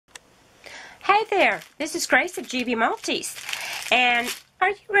Hey there, this is Grace of GB Multis, and are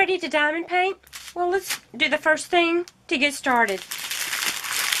you ready to diamond paint? Well, let's do the first thing to get started.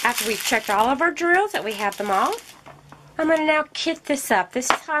 After we've checked all of our drills, that we have them all, I'm going to now kit this up.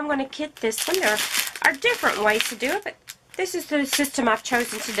 This is how I'm going to kit this one. There are different ways to do it, but this is the system I've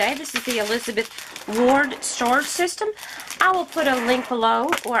chosen today. This is the Elizabeth Ward storage system. I will put a link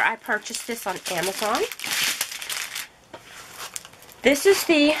below where I purchased this on Amazon. This is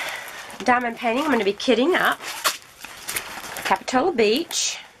the diamond painting I'm going to be kitting up. Capitola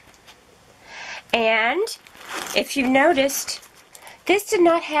Beach. And if you've noticed, this did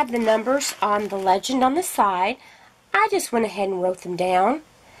not have the numbers on the legend on the side. I just went ahead and wrote them down.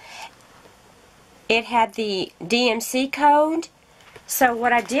 It had the DMC code. So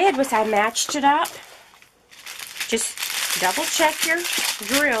what I did was I matched it up. Just double check your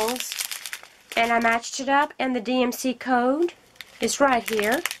drills. And I matched it up, and the DMC code is right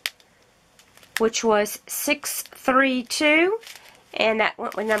here, which was 632, and that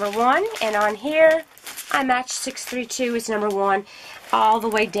went with number 1. And on here, I matched 632 as number 1 all the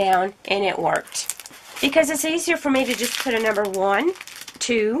way down, and it worked. Because it's easier for me to just put a number 1,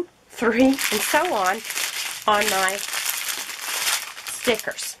 2, 3, and so on my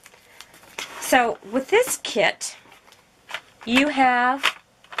stickers. So with this kit, you have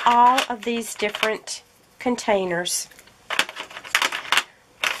all of these different containers.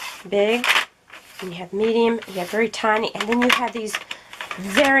 Big, and you have medium, you have very tiny, and then you have these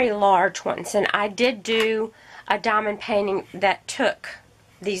very large ones. And I did do a diamond painting that took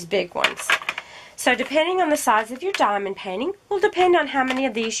these big ones. So depending on the size of your diamond painting will depend on how many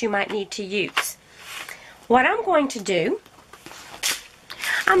of these you might need to use. What I'm going to do,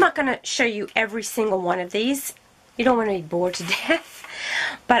 I'm not going to show you every single one of these. You don't want to be bored to death.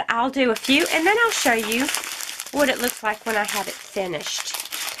 But I'll do a few, and then I'll show you what it looks like when I have it finished.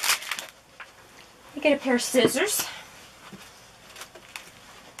 You get a pair of scissors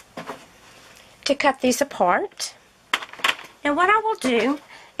to cut these apart. And what I will do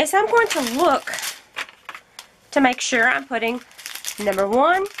is I'm going to look to make sure I'm putting number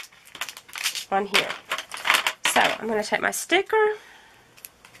 1 on here. So I'm going to take my sticker,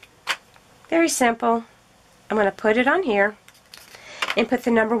 very simple, I'm going to put it on here and put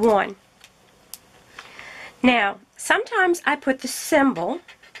the number 1. Now, sometimes I put the symbol,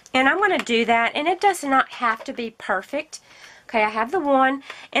 and I'm going to do that, and it does not have to be perfect. Okay, I have the 1,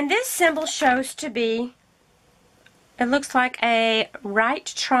 and this symbol shows to be, it looks like a right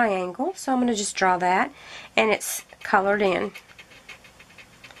triangle, so I'm going to just draw that, and it's colored in.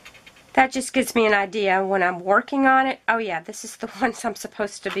 That just gives me an idea when I'm working on it. Oh yeah, this is the ones I'm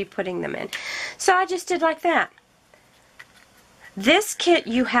supposed to be putting them in. So I just did like that. This kit,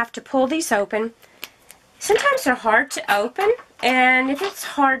 you have to pull these open. Sometimes they're hard to open, and if it's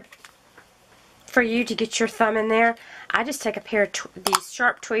hard for you to get your thumb in there, I just take a pair of these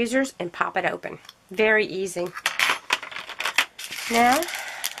sharp tweezers and pop it open. Very easy. Now,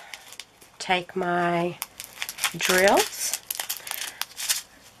 take my drills.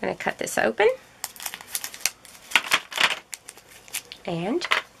 I'm going to cut this open and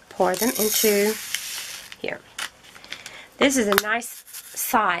pour them into here. This is a nice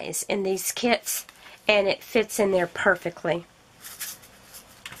size in these kits, and it fits in there perfectly.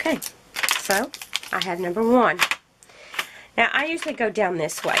 Okay, so I have number 1. Now I usually go down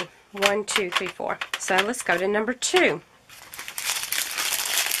this way. 1, 2, 3, 4. So let's go to number 2.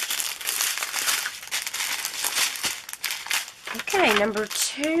 Okay, number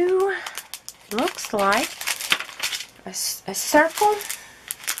 2 looks like a circle.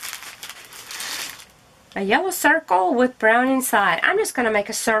 A yellow circle with brown inside. I'm just going to make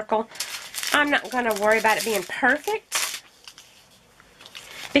a circle. I'm not going to worry about it being perfect,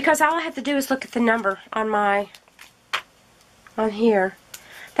 because all I have to do is look at the number on here.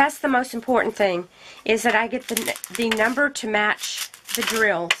 That's the most important thing, is that I get the number to match the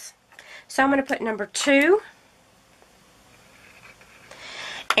drills. So I'm going to put number 2,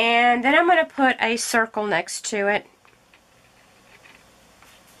 and then I'm going to put a circle next to it,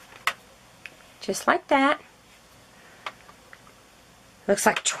 just like that. Looks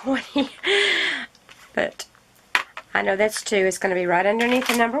like 20, but I know that's 2. It's going to be right underneath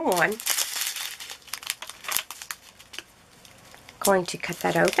the number 1. Going to cut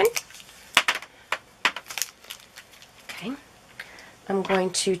that open. Okay. I'm going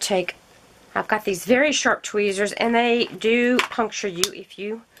to take, I've got these very sharp tweezers, and they do puncture you if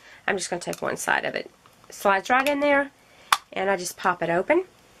you, I'm just going to take one side of it. It slides right in there, and I just pop it open,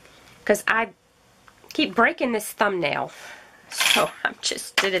 because I keep breaking this thumbnail. So I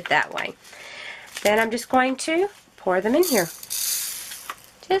just did it that way. Then I'm just going to pour them in here.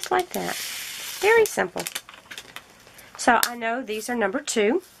 Just like that. Very simple. So I know these are number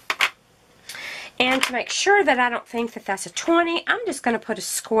 2. And to make sure that I don't think that that's a 20, I'm just going to put a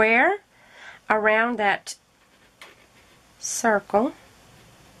square around that circle.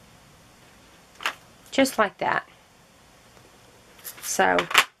 Just like that. So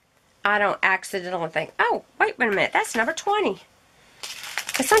I don't accidentally think, oh, wait a minute, that's number 20.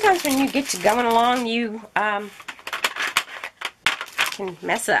 Because sometimes when you get to going along, you can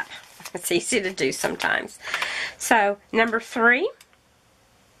mess up. It's easy to do sometimes. So number 3,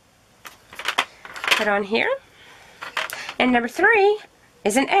 put on here. And number 3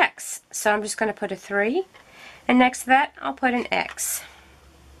 is an X. So I'm just going to put a 3. And next to that, I'll put an X.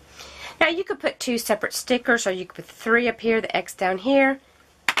 Now you could put 2 separate stickers, or you could put the 3 up here, the X down here.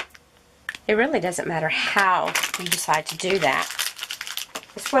 It really doesn't matter how you decide to do that.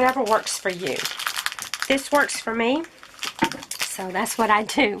 It's whatever works for you. This works for me, so that's what I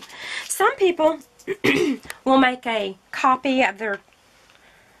do. Some people will make a copy of their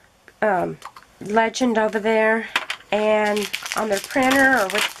legend over there and on their printer or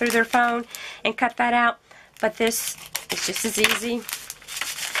through their phone and cut that out. But this is just as easy.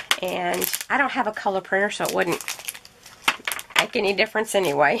 And I don't have a color printer, so it wouldn't make any difference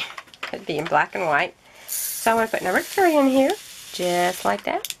anyway. It'd be in black and white. So I'm going to put number 3 in here, just like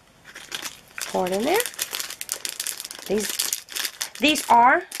that. Pour it in there. These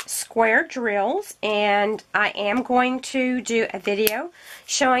are square drills, and I am going to do a video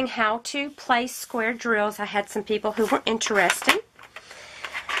showing how to place square drills. I had some people who were interested.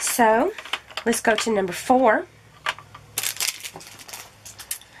 So let's go to number 4.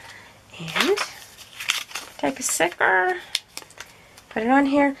 And take a sticker, put it on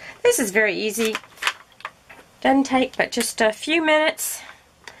here. This is very easy. Doesn't take but just a few minutes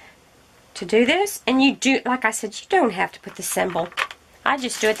to do this. And you do, like I said, you don't have to put the symbol. I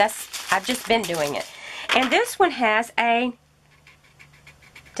just do it. I've just been doing it. And this one has a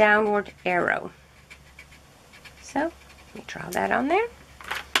downward arrow. So let me draw that on there.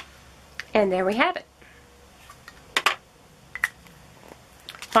 And there we have it.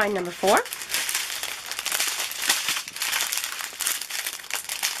 Line number 4.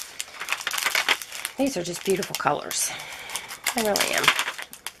 These are just beautiful colors. I really am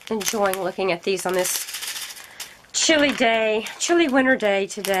enjoying looking at these on this chilly day, chilly winter day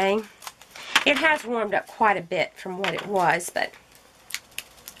today. It has warmed up quite a bit from what it was, but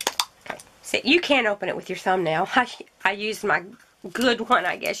okay. See, you can open it with your thumbnail. I used my good one,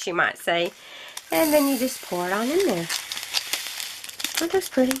 I guess you might say. And then you just pour it on in there. Aren't those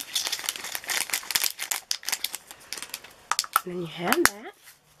pretty? And then you have that.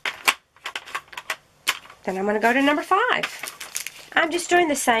 Then I'm going to go to number 5. I'm just doing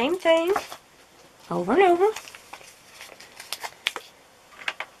the same thing over and over.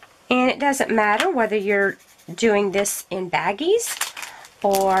 And it doesn't matter whether you're doing this in baggies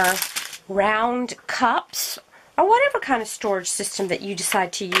or round cups or whatever kind of storage system that you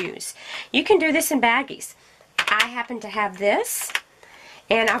decide to use. You can do this in baggies. I happen to have this.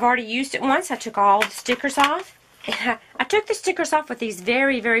 And I've already used it once. I took all the stickers off. I took the stickers off with these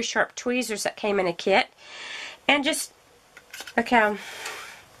very, very sharp tweezers that came in a kit. And just, okay,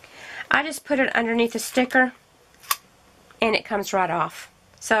 I just put it underneath the sticker and it comes right off.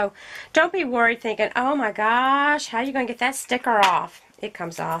 So don't be worried thinking, oh my gosh, how are you going to get that sticker off? It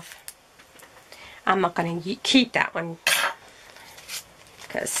comes off. I'm not going to keep that one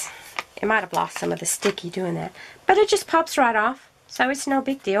because it might have lost some of the sticky doing that. But it just pops right off. So it's no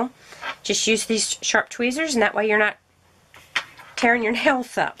big deal. Just use these sharp tweezers, and that way you're not tearing your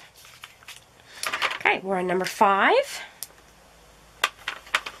nails up. Okay, we're on number 5.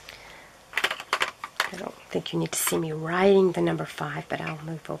 I don't think you need to see me writing the number 5, but I'll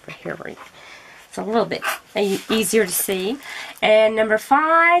move over here where it's a little bit easier to see. And number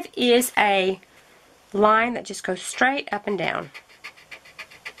 5 is a line that just goes straight up and down.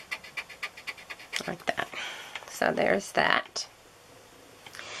 Like that. So there's that.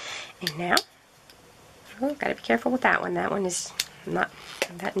 And now, oh, gotta be careful with that one. That one is not,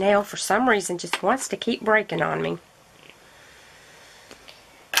 that nail for some reason just wants to keep breaking on me.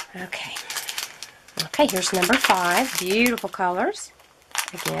 Okay. Okay, here's number 5. Beautiful colors.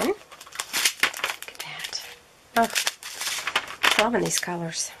 Again. Look at that. Oh, loving these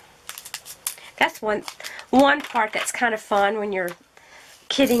colors. That's one part that's kind of fun when you're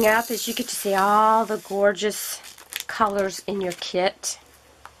kitting up, is you get to see all the gorgeous colors in your kit.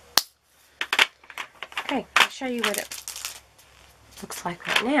 Okay, I'll show you what it looks like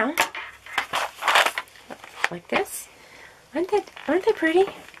right now. Like this. Aren't they pretty?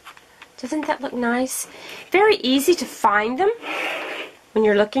 Doesn't that look nice? Very easy to find them when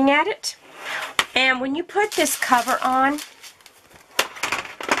you're looking at it. And when you put this cover on,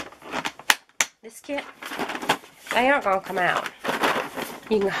 this kit, they aren't going to come out.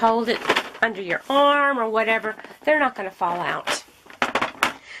 You can hold it under your arm or whatever. They're not going to fall out.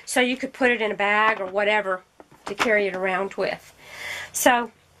 So you could put it in a bag or whatever to carry it around with.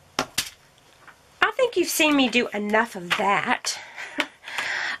 So I think you've seen me do enough of that.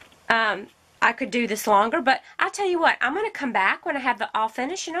 I could do this longer, but I'll tell you what, I'm going to come back when I have the all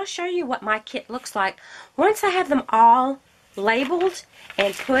finished and I'll show you what my kit looks like once I have them all labeled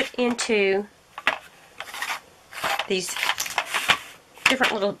and put into these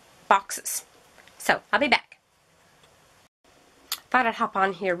different little boxes. So I'll be back. Thought I'd hop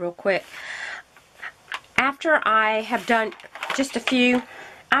on here real quick. After I have done just a few,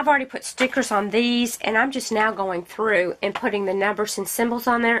 I've already put stickers on these, and I'm just now going through and putting the numbers and symbols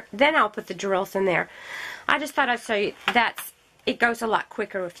on there. Then I'll put the drills in there. I just thought I'd show you it goes a lot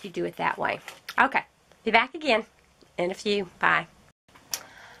quicker if you do it that way. Okay, be back again in a few. Bye.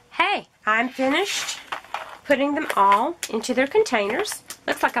 Hey, I'm finished putting them all into their containers.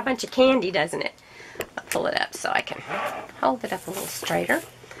 Looks like a bunch of candy, doesn't it? I'll pull it up so I can hold it up a little straighter.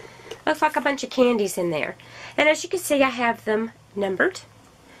 Looks like a bunch of candies in there. And as you can see, I have them numbered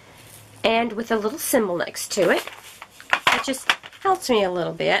and with a little symbol next to it. It just helps me a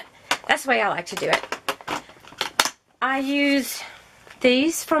little bit. That's the way I like to do it. I use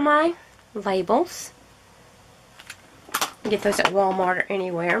these for my labels. You get those at Walmart or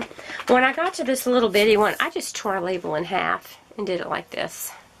anywhere. When I got to this little bitty one, I just tore a label in half and did it like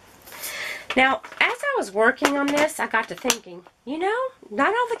this. Now, as I was working on this, I got to thinking, you know, not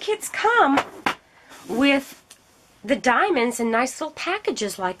all the kits come with the diamonds in nice little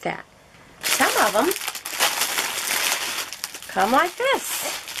packages like that. Some of them come like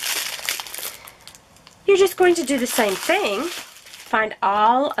this. You're just going to do the same thing. Find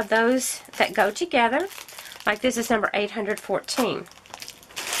all of those that go together. Like this is number 814.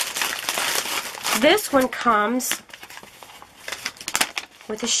 This one comes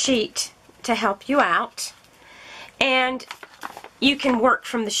with a sheet to help you out, and you can work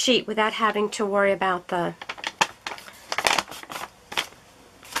from the sheet without having to worry about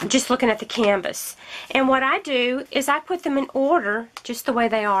just looking at the canvas. And what I do is I put them in order just the way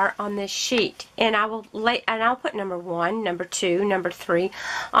they are on this sheet, and I'll put number 1, number 2, number 3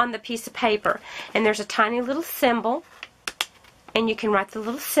 on the piece of paper. And there's a tiny little symbol, and you can write the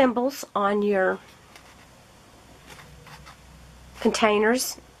little symbols on your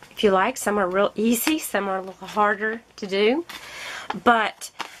containers if you like. Some are real easy, some are a little harder to do.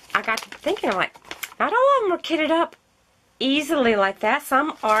 But I got to thinking, I'm like, not all of them are kitted up easily like that.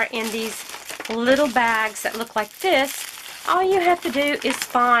 Some are in these little bags that look like this. All you have to do is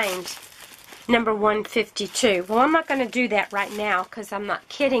find number 152. Well, I'm not going to do that right now because I'm not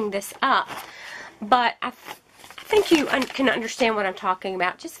kitting this up. But I think you can understand what I'm talking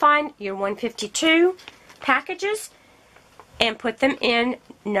about. Just find your 152 packages and put them in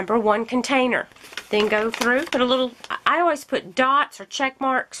number 1 container. Then go through, put a little, I always put dots or check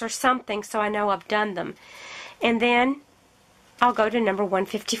marks or something so I know I've done them. And then I'll go to number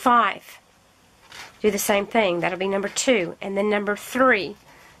 155. Do the same thing. That'll be number 2. And then number 3.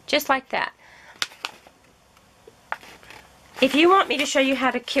 Just like that. If you want me to show you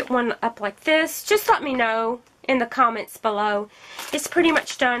how to kit one up like this, just let me know in the comments below. It's pretty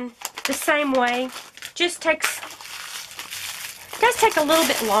much done the same way. Just does take a little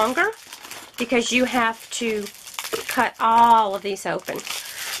bit longer because you have to cut all of these open.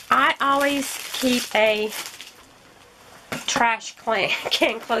 I always keep a trash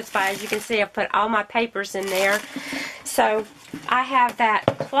can close by. As you can see, I've put all my papers in there. So I have that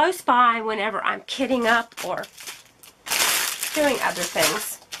close by whenever I'm kitting up or doing other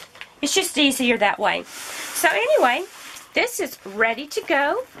things. It's just easier that way. So anyway, this is ready to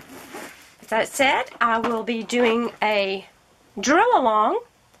go. As I said, I will be doing a drill along,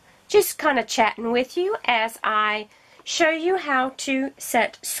 just kind of chatting with you as I show you how to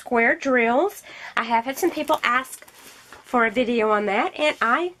set square drills. I have had some people ask for a video on that, and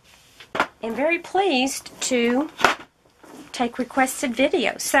I am very pleased to take requested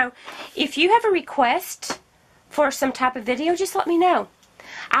videos. So if you have a request for some type of video, just let me know.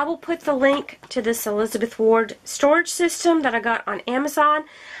 I will put the link to this Elizabeth Ward storage system that I got on Amazon.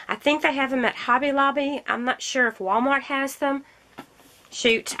 I think they have them at Hobby Lobby. I'm not sure if Walmart has them.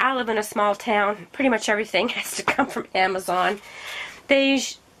 Shoot, I live in a small town. Pretty much everything has to come from Amazon.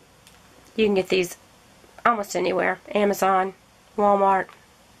 These, you can get these almost anywhere. Amazon, Walmart,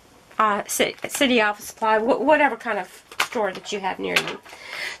 City Office Supply, whatever kind of store that you have near you.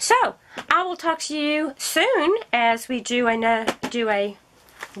 So, I will talk to you soon as we do a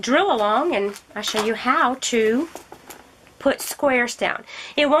drill along and I'll show you how to put squares down.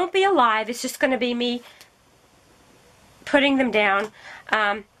 It won't be alive, it's just going to be me putting them down.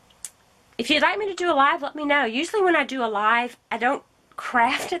 If you'd like me to do a live, let me know. Usually when I do a live, I don't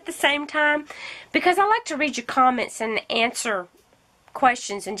craft at the same time because I like to read your comments and answer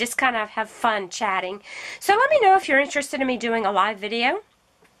questions and just kind of have fun chatting. So let me know if you're interested in me doing a live video.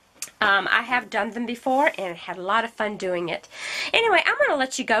 I have done them before and had a lot of fun doing it. Anyway, I'm going to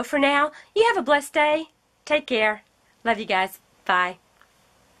let you go for now. You have a blessed day. Take care. Love you guys. Bye.